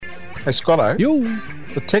Hey, Scotto. Yo.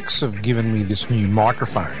 The techs have given me this new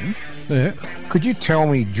microphone. Yeah. Could you tell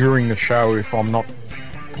me during the show if I'm not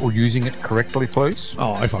using it correctly, please?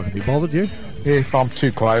 Oh, if I can be bothered, yeah. Yeah, if I'm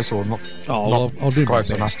too close or not. I'll do my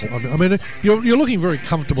close best. enough. I mean, you're looking very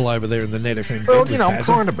comfortable over there in the Net FM. Well, you know, I'm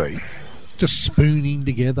trying to be. Just spooning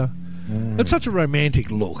together. It's such a romantic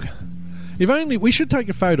look. If only we should take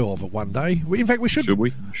a photo of it one day. In fact, we should. Should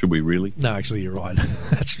we? Should we really? No, actually, you're right.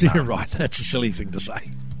 You're right. That's a silly thing to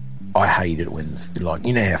say. I hate it when, like,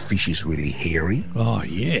 you know how fish is really hairy? Oh,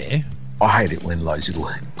 yeah. I hate it when those little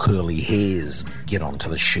curly hairs get onto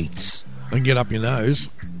the sheets. And get up your nose.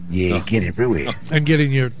 Yeah, get everywhere. And get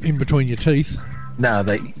in between your teeth. No,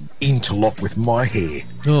 they interlock with my hair.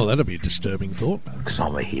 Oh, that'd be a disturbing thought. Because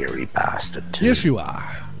I'm a hairy bastard too. Yes, you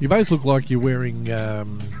are. You both look like you're wearing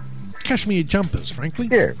cashmere jumpers, frankly.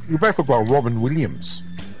 Yeah, you both look like Robin Williams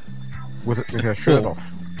with her shirt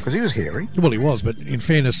off. Because he was hairy. Well, he was, but in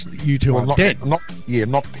fairness, you two are dead. Not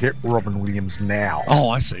Robin Williams now. Oh,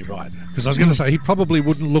 I see, right. Because I was going to say, he probably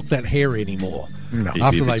wouldn't look that hairy anymore. No.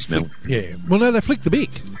 After they flicked, yeah. Well, no, they flicked the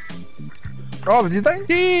beak. Oh, did they?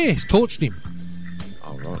 Yes, torched him.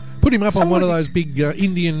 Oh, right. Put him up on one of those big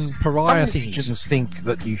Indian pariah things. Some just think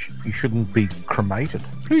that you shouldn't be cremated.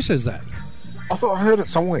 Who says that? I thought I heard it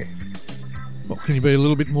somewhere. Well, can you be a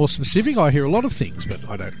little bit more specific? I hear a lot of things, but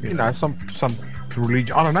I don't. You know, some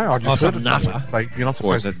religion. I don't know. I just heard it somewhere. Like, you're not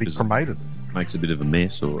supposed to be cremated. Makes a bit of a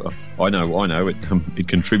mess, or I know. It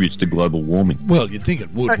contributes to global warming. Well, you'd think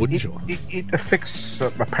it would, wouldn't you? It affects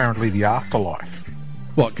apparently the afterlife.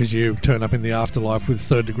 What? Because you turn up in the afterlife with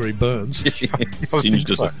third-degree burns? Singed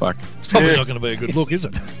as a fuck. It's probably not going to be a good look, is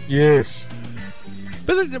it? Yes.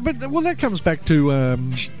 But that comes back to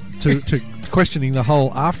questioning the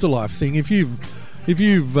whole afterlife thing. If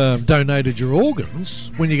you've donated your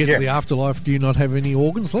organs, when you get to the afterlife, do you not have any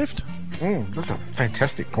organs left? That's a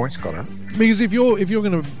fantastic point, Scotto. Because if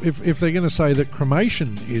they're going to say that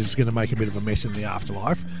cremation is going to make a bit of a mess in the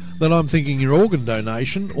afterlife, then I'm thinking your organ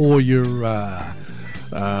donation or your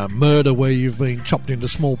murder where you've been chopped into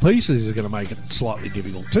small pieces is going to make it slightly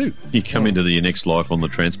difficult too. You come into the next life on the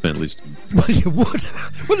transplant list. Well, you would.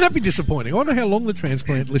 Wouldn't that be disappointing? I wonder how long the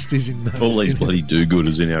transplant list is in. All these bloody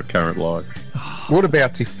do-gooders in our current life. What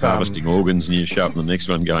about if harvesting organs and you show up in the next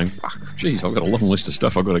one going, geez, I've got a long list of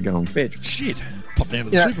stuff I've got to go and fetch. Shit. Pop down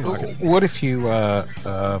to the supermarket. What if you were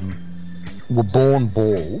born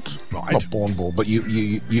bald? Right. Not born bald, but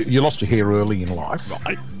you lost your hair early in life.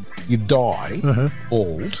 Right. You die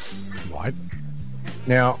bald. Right.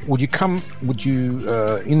 Now, would you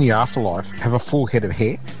in the afterlife have a full head of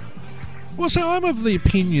hair? Well, so I'm of the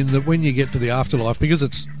opinion that when you get to the afterlife, because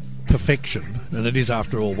it's perfection, and it is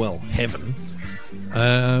after all, well, heaven.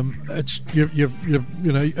 It's you're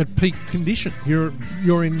at peak condition.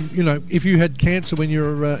 You're in, if you had cancer when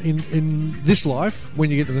you're in this life, when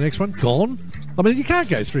you get to the next one, gone. I mean, you can't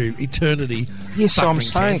go through eternity. Yes, I'm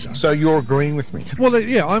saying. Cancer. So you're agreeing with me? Well,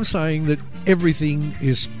 yeah, I'm saying that everything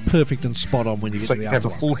is perfect and spot on when you get to the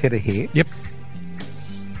afterlife. So you have a full head of hair. Yep.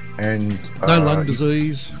 And no lung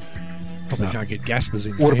disease. Probably can't get gaspers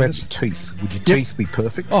in. What about your teeth? Would your teeth be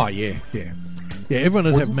perfect? Oh yeah. Yeah,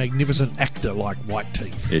 everyone would have magnificent actor-like white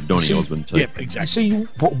teeth. Yeah, Donny Osmond teeth. Yep, exactly. See,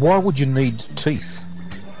 why would you need teeth?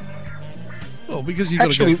 Well, because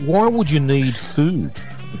why would you need food?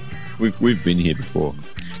 We've been here before.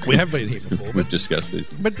 We have been here before. We've discussed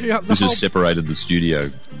this. But this has separated the studio.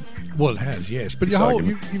 Well, it has, yes. But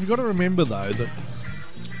you've got to remember, though, that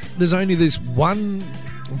there's only this one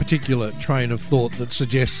particular train of thought that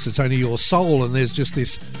suggests it's only your soul, and there's just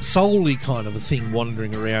this soul-y kind of a thing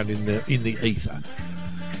wandering around in the ether.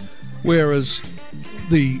 Whereas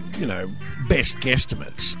the best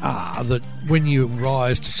guesstimates are that when you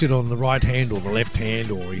rise to sit on the right hand or the left hand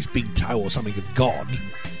or his big toe or something of God,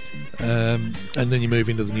 and then you move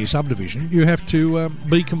into the new subdivision, you have to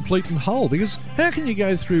be complete and whole, because how can you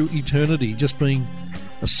go through eternity just being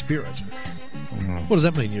a spirit? What does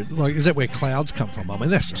that mean? Is that where clouds come from? I mean,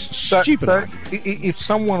 that's just stupid. So if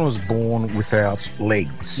someone was born without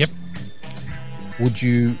legs, yep, would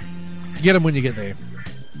you get them when you get there?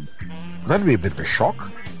 That'd be a bit of a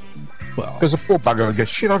shock. Well, because the poor bugger would go,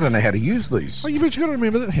 shit, I don't know how to use these. Well, but you've got to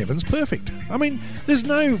remember that heaven's perfect. I mean, there's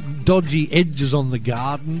no dodgy edges on the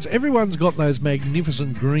gardens. Everyone's got those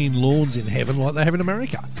magnificent green lawns in heaven like they have in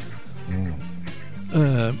America.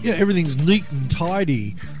 Everything's neat and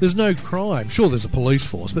tidy. There's no crime. Sure, there's a police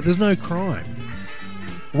force, but there's no crime.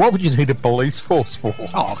 What would you need a police force for?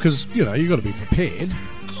 Oh, because, you've got to be prepared.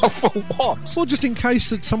 For what? Well, just in case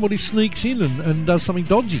that somebody sneaks in and does something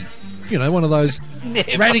dodgy. One of those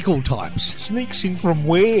radical types. Sneaks in from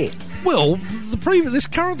where? Well, this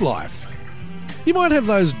current life. You might have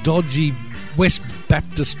those dodgy West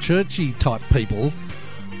Baptist churchy type people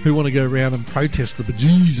who want to go around and protest the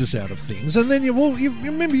bejesus out of things, and then you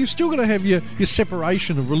remember you've still got to have your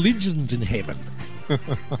separation of religions in heaven.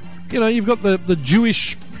 You've got the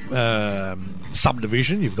Jewish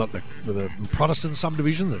subdivision, you've got the Protestant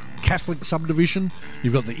subdivision, the Catholic subdivision,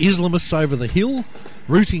 you've got the Islamists over the hill,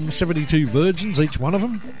 rooting 72 virgins, each one of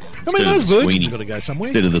them. Those virgins have got to go somewhere.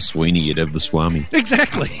 Instead of the Sweeney, you'd have the Swami.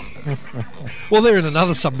 Exactly. Well, they're in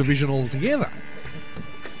another subdivision altogether.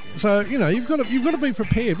 So, you've got to be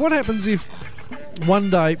prepared. What happens if one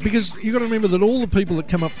day, because you've got to remember that all the people that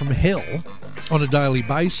come up from hell on a daily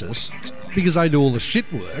basis, because they do all the shit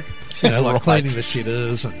work, like Right. cleaning the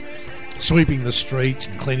shitters and sweeping the streets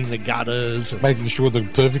and cleaning the gutters. And Making sure the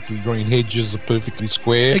perfectly green hedges are perfectly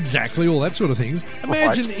square. exactly, all that sort of things.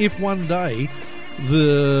 Imagine if one day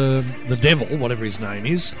the devil, whatever his name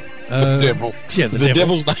is... The devil. Yeah, the devil.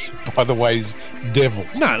 Devil's name, by the way, is Devil.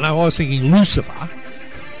 No, I was thinking Lucifer.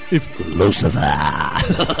 If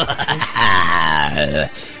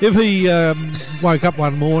he woke up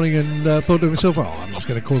one morning and thought to himself, I'm just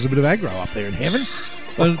going to cause a bit of aggro up there in heaven,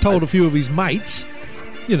 and told a few of his mates,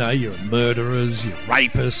 your murderers, your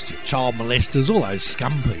rapists, your child molesters, all those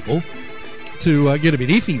scum people, to get a bit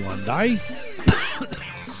iffy one day.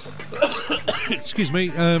 Excuse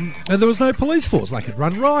me. And there was no police force. They could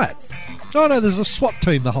run riot. Oh, no, there's a SWAT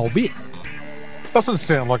team, the whole bit. Doesn't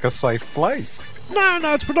sound like a safe place. No,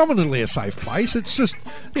 it's predominantly a safe place. It's just,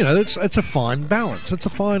 it's a fine balance. It's a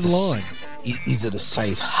fine line. Is it a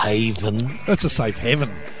safe haven? It's a safe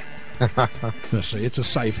heaven. See, it's a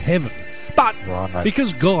safe heaven. But Right.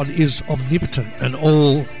 because God is omnipotent and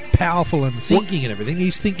all powerful and thinking and everything,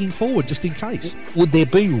 he's thinking forward just in case. Would there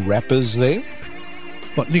be rappers there?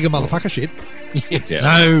 What, nigger motherfucker shit? Yes. Yeah.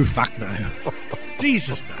 No, fuck no.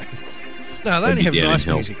 Jesus, no. No, they only They'd have be down nice in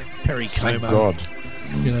hell. music. Perry Thank Como,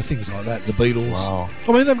 God. things like that. The Beatles. Wow.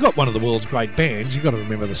 I mean, they've got one of the world's great bands. You've got to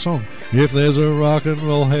remember the song. If there's a rock and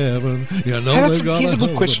roll heaven, Here's a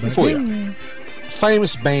good question for you.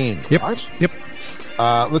 Famous band, Yep. right? Yep.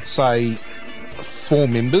 Let's say 4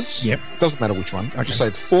 members. Yep. Doesn't matter which one. Okay. Just say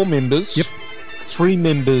 4 members. Yep. 3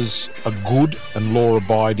 members are good and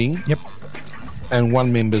law-abiding. Yep. And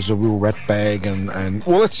 1 member's a real ratbag and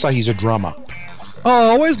well, let's say he's a drummer.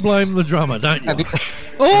 Oh, always blame the drummer, don't you? And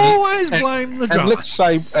Always blame the drummer. And let's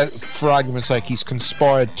say, for argument's sake, he's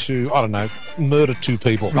conspired to, I don't know, murder 2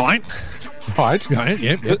 people. Right. Right? Right,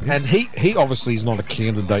 yep. And he obviously is not a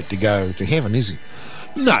candidate to go to heaven, is he?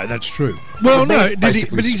 No, that's true. Well, the no, band's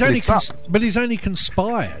basically but he's only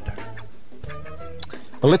conspired.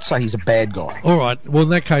 Well, let's say he's a bad guy. All right. Well, in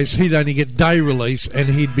that case, he'd only get day release, and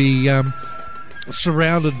he'd be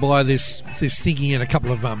surrounded by this thinking and a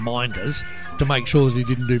couple of minders to make sure that he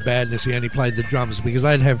didn't do badness. He only played the drums because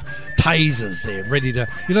they'd have tasers there ready to,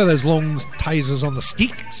 those long tasers on the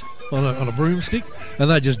sticks on a broomstick, and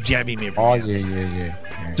they just jab him every Oh, now and then,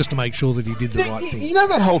 yeah. just to make sure that he did the right thing. You know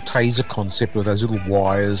that whole taser concept with those little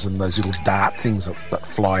wires and those little dart things that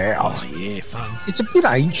fly out? Oh yeah, fun. It's a bit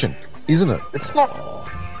ancient, isn't it? It's not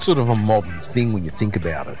sort of a modern thing when you think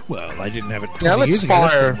about it. Well, they didn't have it 20 Now let's years ago.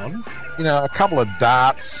 That's fire, pretty modern. a couple of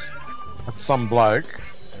darts at some bloke,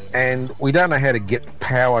 and we don't know how to get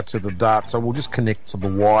power to the dart, so we'll just connect to the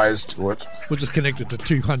wires to it. We'll just connect it to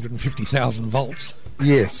 250,000 volts,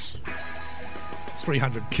 Yes.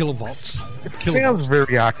 300 kilovolts. It sounds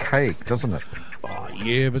very archaic, doesn't it? Oh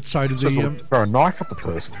yeah, but so did Just the. throw a knife at the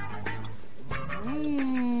person.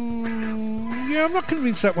 Yeah, I'm not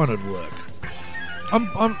convinced that one would work.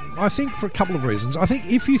 I think for a couple of reasons. I think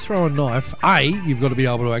if you throw a knife, A, you've got to be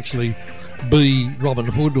able to actually be Robin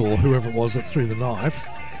Hood or whoever it was that threw the knife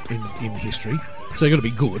in history. So you've got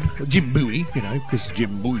to be good. Jim Bowie, because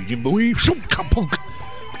Jim Bowie, punk.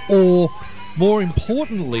 Or, more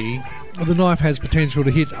importantly, the knife has potential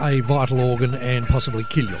to hit a vital organ and possibly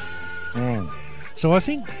kill you. So I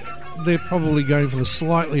think they're probably going for the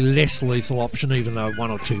slightly less lethal option, even though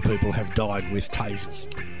 1 or 2 people have died with tasers.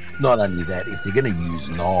 Not only that, if they're going to use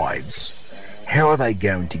knives, how are they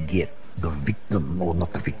going to get the victim, or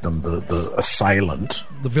not the victim, the assailant,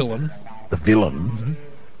 The villain. the villain,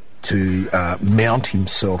 to mount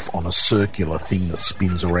himself on a circular thing that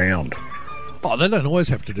spins around? Oh, they don't always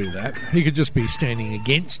have to do that. He could just be standing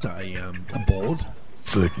against a board.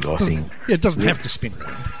 Circular thing. Yeah, it doesn't have to spin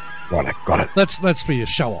around. Right, got it. That's for your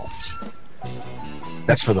show-offs.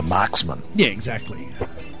 That's for the marksman. Yeah, exactly.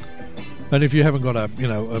 And if you haven't got a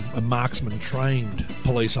marksman trained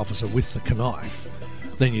police officer with the knife,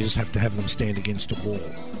 then you just have to have them stand against a wall.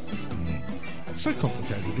 It's so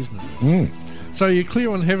complicated, isn't it? So you're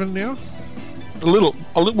clear on heaven now?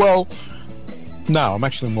 Well, No, I'm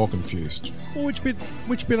actually more confused. Well, which bit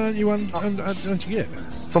aren't you don't you get?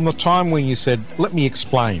 From the time when you said, let me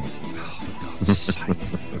explain. For God's sake.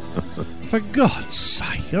 For God's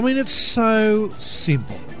sake. I mean, it's so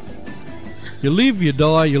simple. You live, you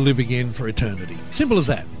die, you live again for eternity. Simple as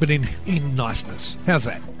that, but in niceness. How's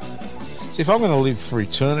that? So if I'm going to live for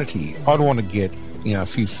eternity, I'd want to get, a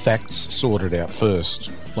few facts sorted out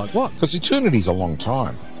first. Like what? Because eternity's a long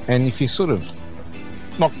time. And if you're sort of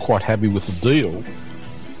not quite happy with the deal,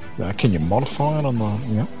 can you modify it on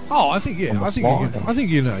the, Oh, I think on the I think fly? I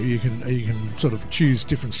think you can sort of choose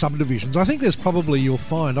different subdivisions. I think there's probably you'll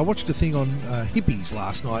find. I watched a thing on hippies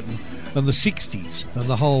last night and the '60s and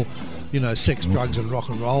the whole, sex, drugs, and rock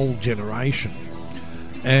and roll generation.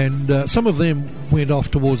 And some of them went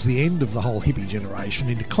off towards the end of the whole hippie generation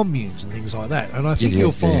into communes and things like that. And I think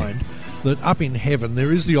you'll find that up in heaven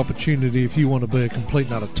there is the opportunity, if you want to be a complete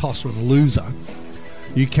and utter tosser and loser,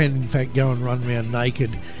 you can in fact go and run around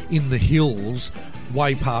naked in the hills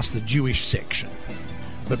way past the Jewish section.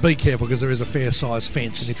 But be careful, because there is a fair-sized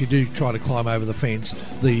fence, and if you do try to climb over the fence,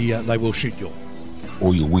 they will shoot you.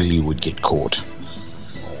 Or your willy would get caught.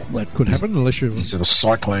 That could happen unless you... Is it a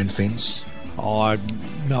cyclone fence? No,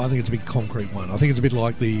 I think it's a big concrete one. I think it's a bit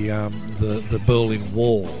like the Berlin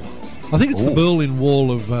Wall. I think it's the Berlin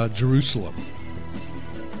Wall of Jerusalem.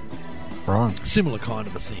 Right. Similar kind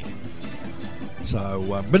of a thing.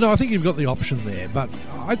 So, but no, I think you've got the option there. But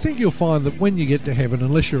I think you'll find that when you get to heaven,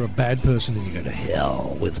 unless you're a bad person and you go to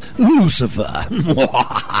hell with Lucifer,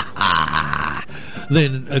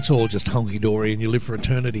 then it's all just hunky-dory and you live for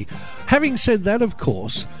eternity. Having said that, of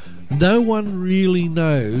course, no one really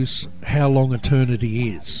knows how long eternity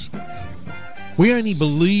is. We only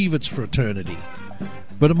believe it's for eternity,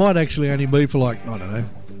 but it might actually only be for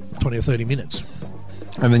 20 or 30 minutes.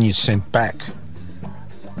 And then you're sent back.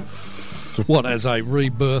 What, as a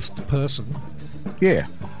rebirthed person? Yeah.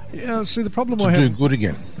 Yeah, see, the problem To I do have... good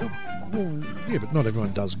again. Well, yeah, but not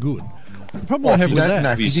everyone does good. The problem I have with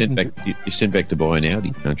that... You're sent back to buy an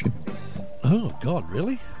Audi, aren't you? Oh, God,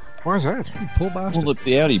 really? Why is that? You poor bastard. Well,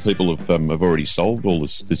 the Audi people have already solved all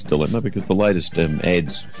this dilemma, because the latest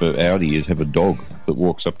ads for Audi have a dog that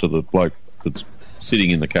walks up to the bloke that's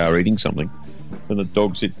sitting in the car eating something, and the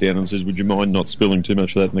dog sits down and says, "Would you mind not spilling too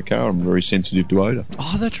much of that in the car? I'm very sensitive to odour."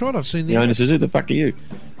 Oh, that's right, I've seen The owner says, "Who the fuck are you?"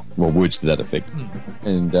 Well, words to that effect.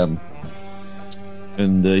 And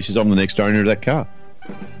he says, "I'm the next owner of that car."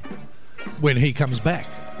 When he comes back.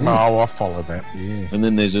 Oh, I follow that, yeah. And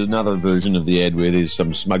then there's another version of the ad where there's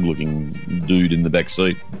some smug-looking dude in the back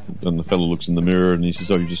seat, and the fella looks in the mirror and he says,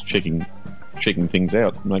 "Oh, you're just checking things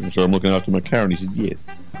out, making sure I'm looking after my car." And he said, "Yes."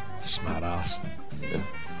 Smart ass. Yeah.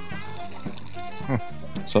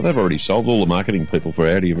 So they've already solved. All the marketing people for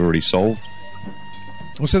Audi have already solved.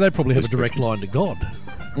 Well, so they probably have a direct line to God,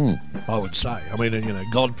 I would say. I mean,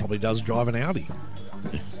 God probably does drive an Audi.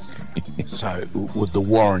 So would the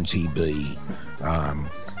warranty be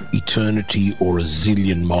eternity or a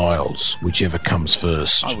zillion miles, whichever comes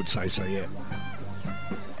first? I would say so, yeah.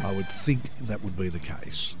 I would think that would be the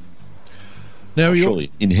case. Now,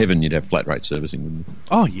 surely in heaven you'd have flat rate servicing, wouldn't you?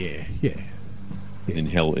 Oh, yeah. In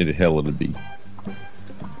hell it'd be...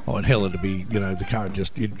 Oh, in hell it'd be, the car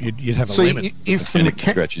just... You'd have a See, limit. if the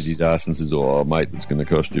mechanic scratches his ass and says, "Oh, mate, it's going to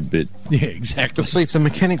cost you a bit." Yeah, exactly. But see, if the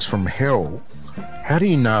mechanic's from hell, how do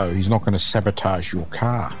you know he's not going to sabotage your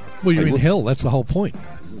car? Well, you're in hell. That's the whole point.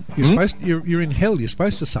 You're in hell. You're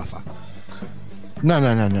supposed to suffer.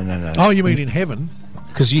 No. Oh, you mean in heaven?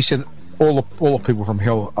 Because you said all the people from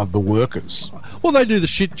hell are the workers. Well, they do the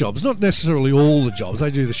shit jobs. Not necessarily all the jobs.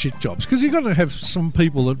 They do the shit jobs. Because you've got to have some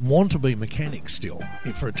people that want to be mechanics still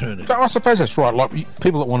for eternity. So I suppose that's right. Like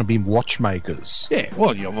people that want to be watchmakers. Yeah,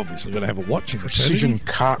 well, you've obviously got to have a watch in Precision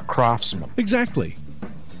eternity. craftsmen. Exactly.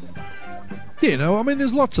 Yeah,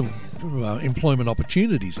 there's lots of employment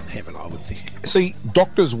opportunities in heaven, I would think. See,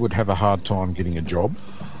 doctors would have a hard time getting a job.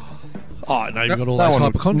 Oh, no, you've got all those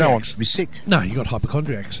hypochondriacs. No one would be sick. No, you've got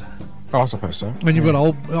hypochondriacs. Oh, I suppose so. And you've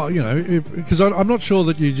got because I'm not sure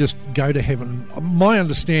that you just go to heaven. My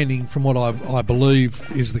understanding from what I believe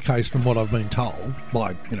is the case from what I've been told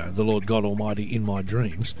by, the Lord God Almighty in my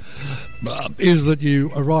dreams, is that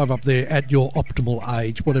you arrive up there at your optimal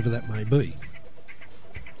age, whatever that may be.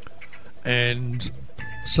 And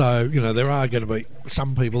so, there are going to be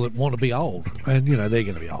some people that want to be old, and, they're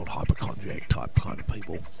going to be old hypochondriac type kind of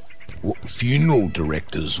people. Well, funeral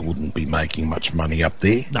directors wouldn't be making much money up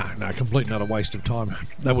there. No, complete and utter waste of time.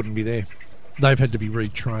 They wouldn't be there. They've had to be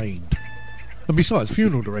retrained. And besides,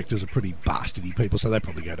 funeral directors are pretty bastardy people, so they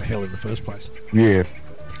probably go to hell in the first place. Yeah.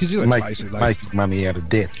 Because face it, making money out of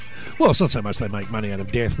death. Well, it's not so much they make money out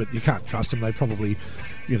of death, but you can't trust them. They probably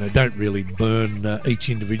don't really burn each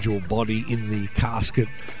individual body in the casket.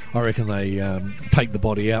 I reckon they take the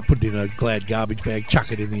body out, put it in a Glad garbage bag,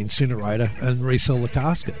 chuck it in the incinerator, and resell the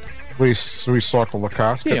casket. Recycle the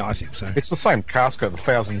casket? Yeah, I think so. It's the same casket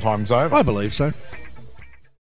 1,000 times over. I believe so.